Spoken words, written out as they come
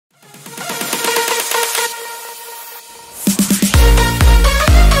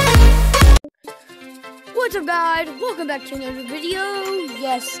What's up, guys? Welcome back to another video.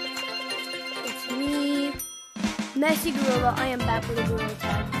 Yes, it's me, Messy Gorilla. I am back with a Gorilla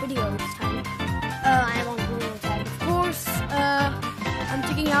Tag video this time. I am on Gorilla Tag, of course. I'm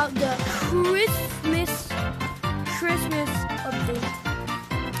checking out the Christmas update.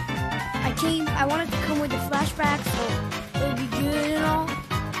 I wanted to come with the flashback, so it would be good and all.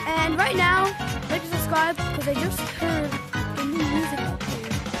 And right now, like and subscribe because I just heard the new music up here.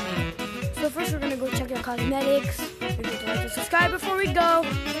 So first we're gonna go check out cosmetics. We're gonna like and subscribe before we go.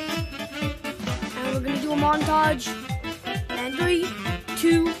 And we're gonna do a montage. And 3,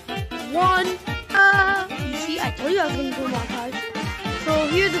 2, 1. You see, I told you I was gonna do a montage. So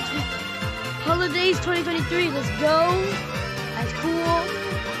here's the holidays 2023. Let's go. That's cool.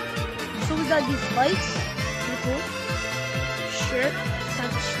 So we got these lights. Pretty cool. Shirt.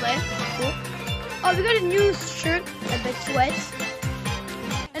 Santa Sled. Cool. Oh, we got a new shirt. I bet sweats.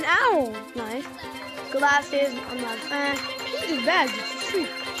 An owl. Nice. Glasses. I'm not a fan. Look at this bag. It's sweet.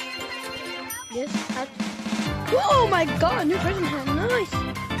 This hat. Oh my god. New present hat. Nice.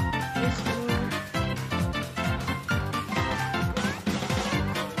 This one.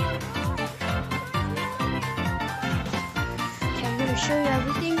 Okay, I'm gonna show you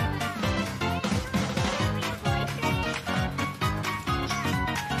everything.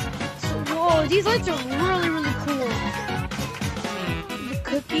 Oh, these lights are really, really cool. The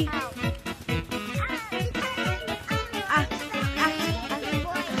cookie.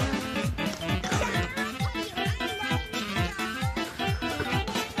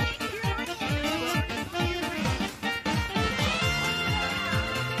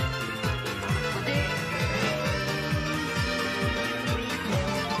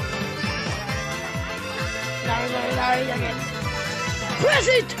 Sorry.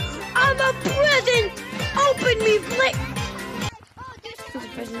 Present! I'm a present! Open me, plate! What's a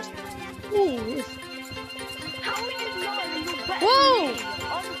present? Ooh. Whoa!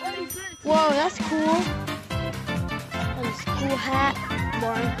 Whoa, that's cool. And this cool hat.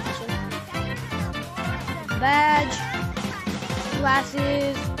 Boring. Badge.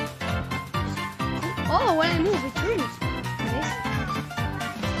 Glasses. Oh, when I move, it turns. Nice.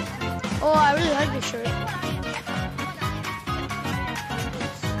 Oh, I really like this shirt.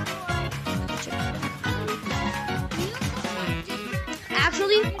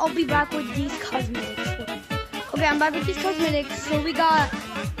 Actually, I'll be back with these cosmetics. Okay, I'm back with these cosmetics. So we got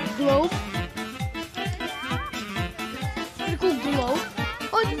globe. Pretty cool globe.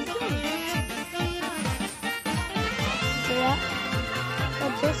 Oh, this is good. Yeah.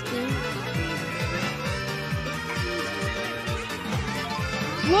 Got this thing.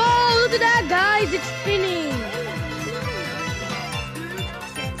 Whoa, look at that, guys. It's spinning.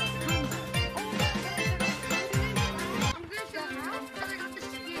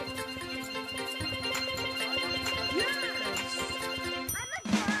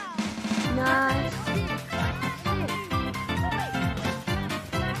 Nice.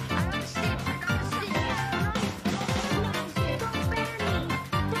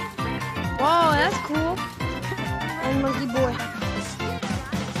 Whoa, that's cool. And monkey boy.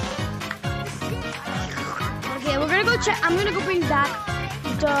 Okay, we're gonna go check. I'm gonna go bring back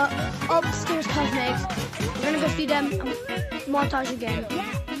the upstairs cosmetics. We're gonna go see them. Montage again.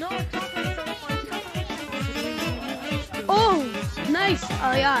 Oh, nice.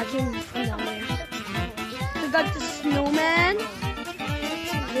 Oh yeah, I came from down there. We got the snowman.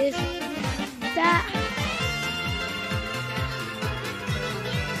 This, that.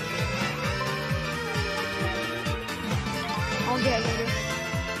 I'll get it later.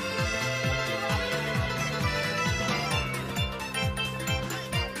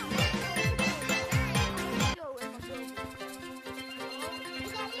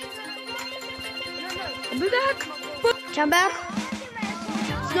 I'll be back. Come back.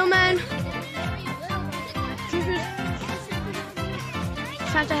 Snowman.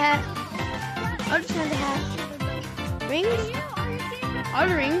 Santa hat. Other Santa hat. Rings.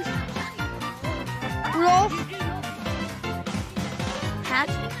 Other rings. Rudolph. Hat.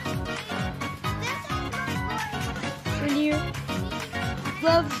 Reindeer.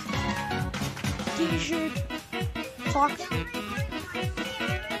 Gloves. T-shirt. Socks.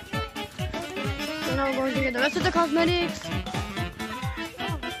 So now we're going to get the rest of the cosmetics.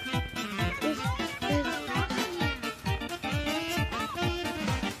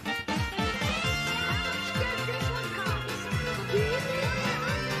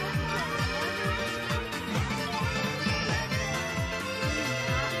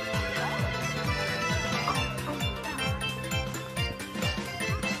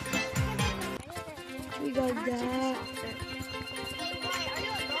 We got that.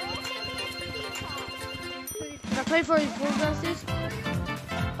 24 glasses,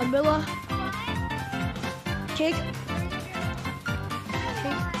 umbrella, cake.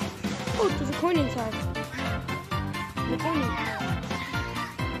 Oh, there's a coin inside. The coin.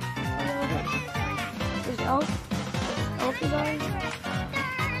 There's elf. There's elf inside.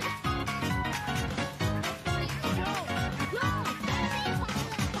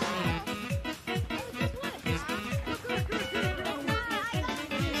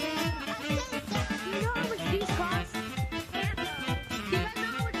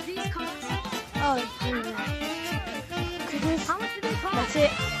 Christmas. How much do they cost? That's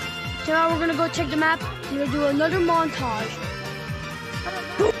it. Tomorrow we're gonna go check the map. We're gonna do another montage.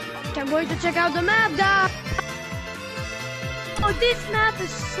 Can't wait to check out the map, guys. Oh, this map is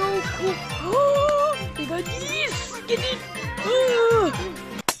so cool. Oh, we got this. Get it. Oh.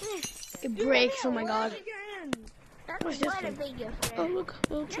 It breaks. Oh my god. What's this thing? Oh look,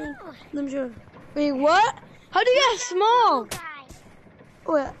 little train. Let me show. Wait, what? How do you get small?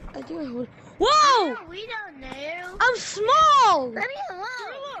 Oh, yeah, I think I hold. Whoa! We don't know. I'm small. Let me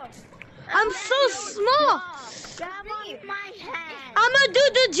alone. I'm so small. Leave my hand. I'm gonna do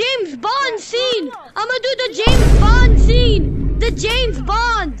the James Bond scene. I'm gonna do the James Bond scene. The James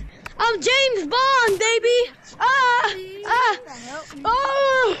Bond. I'm James Bond, baby. Oh!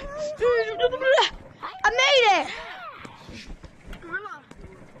 I made it.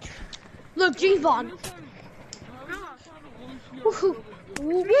 Look, James Bond. Woohoo!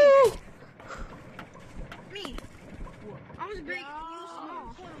 Woo! Me. I was big.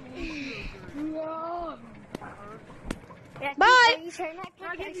 Bye.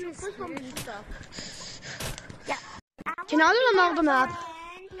 Okay, now that I'm out of the map,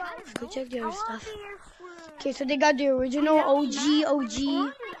 go check the other stuff. Okay, so they got the original OG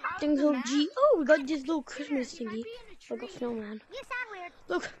things. OG. Oh, we got this little Christmas thingy. Look, a snowman.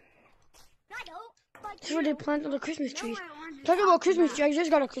 Look. This is where they plant all the Christmas trees. Talking about Christmas tree, I just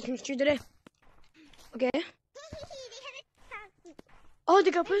got a Christmas tree today. Okay. Oh,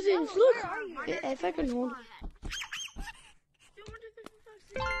 they got presents. Look. If I can hold.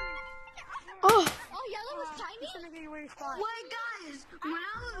 Oh. Yellow was tiny? Wait, guys.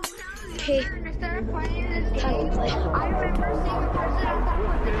 Okay. When I started playing this game, Time to play. I remember seeing a person I thought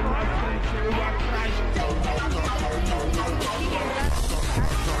was the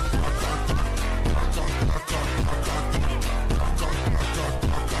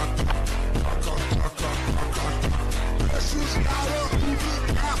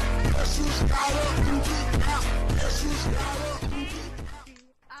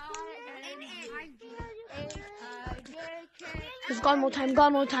It's gone more time,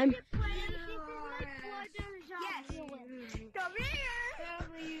 gone more time.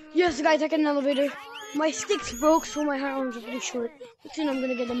 Yes, guys, I got an elevator. My sticks broke, so my arms are pretty short. But soon I'm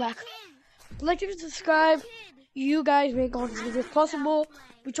gonna get them back. Like and subscribe. You guys make all these videos possible.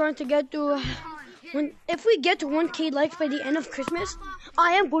 We're trying to get to if we get to 1K likes by the end of Christmas,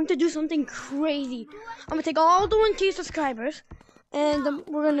 I am going to do something crazy. I'm gonna take all the 1K subscribers, and I'm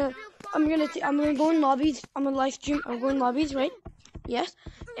gonna go in lobbies. I'm gonna live stream. I'm going lobbies, right? Yes.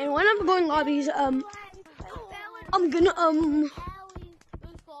 And when I'm going lobbies, I'm gonna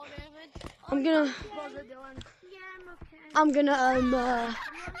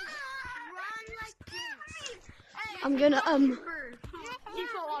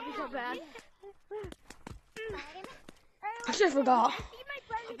Actually,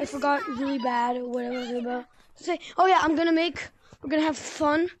 I forgot really bad what I was about to say. Oh yeah, we're gonna have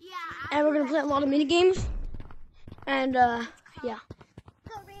fun, and we're gonna play a lot of mini games, and yeah.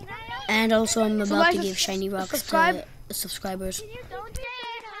 And also, I'm about to give Shiny Rocks to subscribers.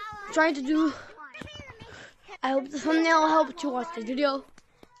 I hope the thumbnail helped you watch the video,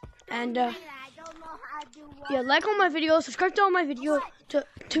 and yeah, like all my videos, subscribe to all my videos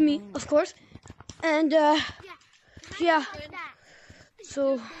to me, of course, and yeah.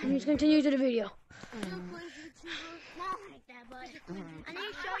 So let's continue to the video.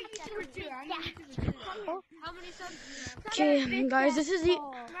 Okay, guys, this is the.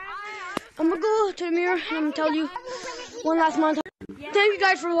 I'm gonna go to the mirror and I'm gonna tell you one last month. Thank you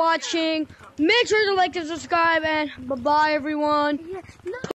guys for watching. Make sure to like and subscribe, and bye bye, everyone.